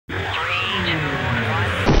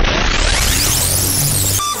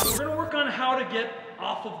to get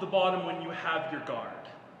off of the bottom when you have your guard.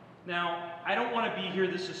 Now, I don't want to be here.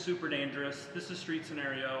 This is super dangerous. This is street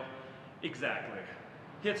scenario. Exactly.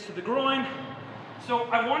 Hits to the groin. So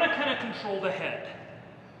I want to kind of control the head.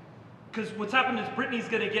 Because what's happened is Brittany's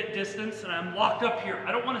going to get distance and I'm locked up here.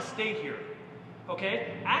 I don't want to stay here.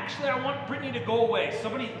 Okay? Actually, I want Brittany to go away.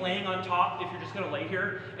 Somebody laying on top if you're just going to lay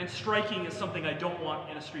here. And striking is something I don't want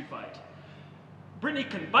in a street fight. Brittany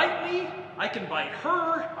can bite me, I can bite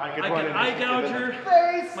her, I can eye gouge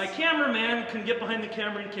her, my cameraman can get behind the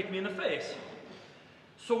camera and kick me in the face.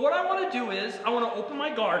 So what I want to do is, I want to open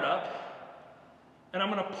my guard up, and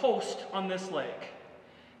I'm going to post on this leg.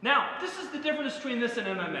 Now, this is the difference between this and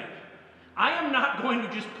MMA. I am not going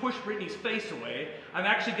to just push Brittany's face away, I'm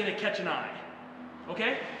actually going to catch an eye.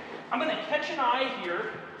 Okay? I'm going to catch an eye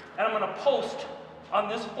here, and I'm going to post on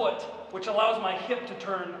this foot, which allows my hip to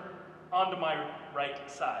turn onto my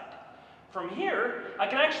right side. From here, I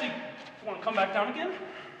can actually, if you want to come back down again,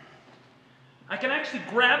 I can actually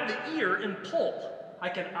grab the ear and pull. I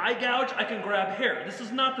can eye gouge, I can grab hair. This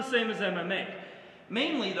is not the same as MMA.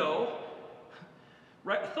 Mainly though,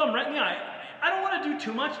 thumb right in the eye. I don't want to do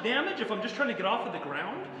too much damage if I'm just trying to get off of the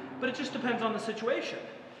ground, but it just depends on the situation.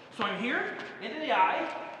 So I'm here, into the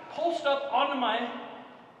eye, pulsed up onto my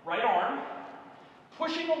right arm,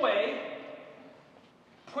 pushing away,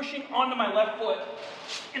 pushing onto my left foot,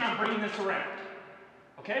 and I'm bringing this around.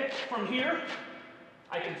 Okay? From here,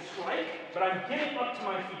 I can strike, but I'm getting up to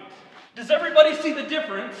my feet. Does everybody see the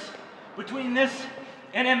difference between this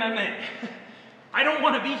and MMA? I don't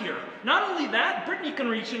want to be here. Not only that, Brittany can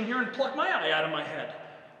reach in here and pluck my eye out of my head.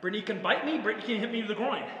 Brittany can bite me, Brittany can hit me to the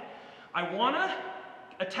groin. I want to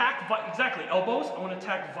attack, exactly, elbows. I want to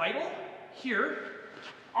attack vital, here,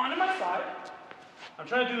 onto my side. I'm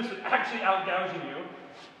trying to do this with actually out-gouging you.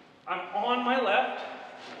 I'm on my left,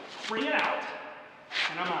 bring it out,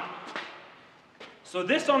 and I'm out. So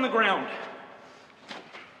this on the ground.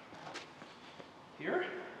 Here,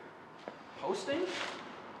 posting,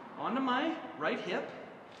 onto my right hip,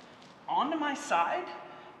 onto my side.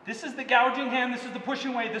 This is the gouging hand, this is the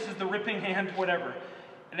pushing away, this is the ripping hand, whatever.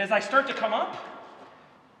 And as I start to come up,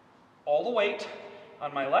 all the weight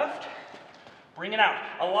on my left, bring it out.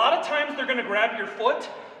 A lot of times they're going to grab your foot,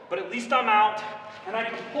 but at least I'm out, and I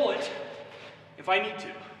can pull it if I need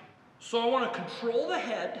to. So I want to control the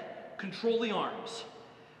head, control the arms.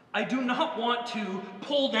 I do not want to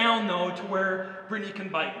pull down, though, to where Brittany can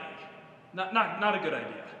bite me. Not a good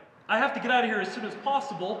idea. I have to get out of here as soon as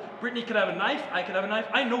possible. Brittany could have a knife, I could have a knife.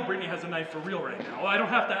 I know Brittany has a knife for real right now. I don't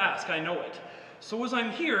have to ask, I know it. So as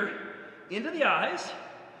I'm here, into the eyes,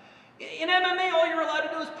 in MMA, all you're allowed to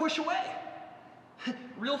do is push away.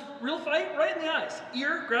 Real fight, right in the eyes.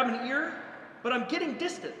 Ear, grab an ear, but I'm getting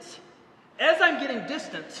distance. As I'm getting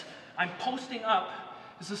distance, I'm posting up.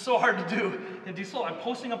 This is so hard to do and do slow. I'm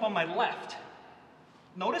posting up on my left.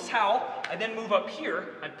 Notice how I then move up here.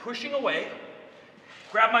 I'm pushing away.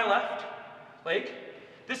 Grab my left leg.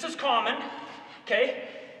 This is common, okay?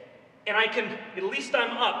 And I can, at least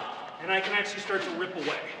I'm up, and I can actually start to rip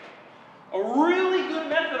away. A really good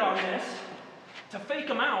method on this, to fake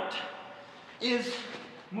them out, is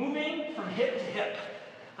moving from hip to hip.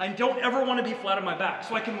 I don't ever want to be flat on my back.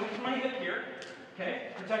 So I can move from my hip here, okay,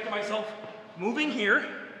 protecting myself, moving here,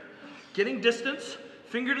 getting distance,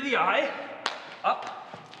 finger to the eye,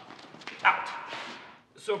 up, out.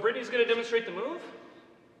 So Brittany's going to demonstrate the move?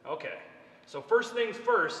 Okay. So first things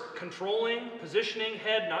first, controlling, positioning,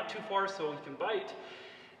 head not too far so you can bite.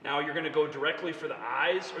 Now you're going to go directly for the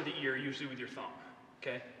eyes or the ear, usually with your thumb,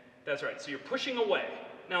 okay? That's right, so you're pushing away.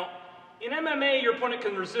 Now, in MMA, your opponent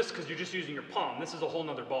can resist because you're just using your palm. This is a whole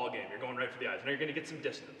nother ball game. You're going right for the eyes. Now you're going to get some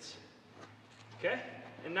distance, okay?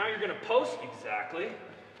 And now you're going to post, exactly.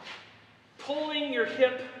 Pulling your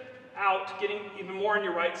hip out, getting even more on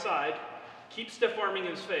your right side. Keep stiff arming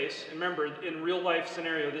his face. And remember, in real life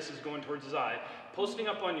scenario, this is going towards his eye. Posting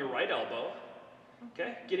up on your right elbow,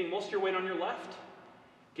 okay? Getting most of your weight on your left.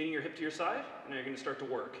 Getting your hip to your side, and now you're going to start to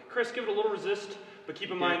work. Chris, give it a little resist, but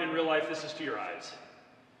keep in mind in real life, this is to your eyes.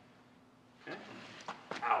 Okay?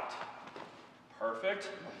 Out. Perfect.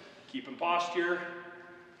 Keep in posture.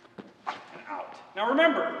 And out. Now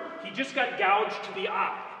remember, he just got gouged to the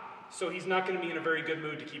eye, so he's not going to be in a very good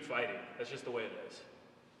mood to keep fighting. That's just the way it is.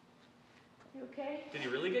 You okay? Did he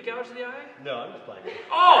really get gouged to the eye? No, I'm just playing.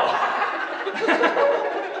 Oh!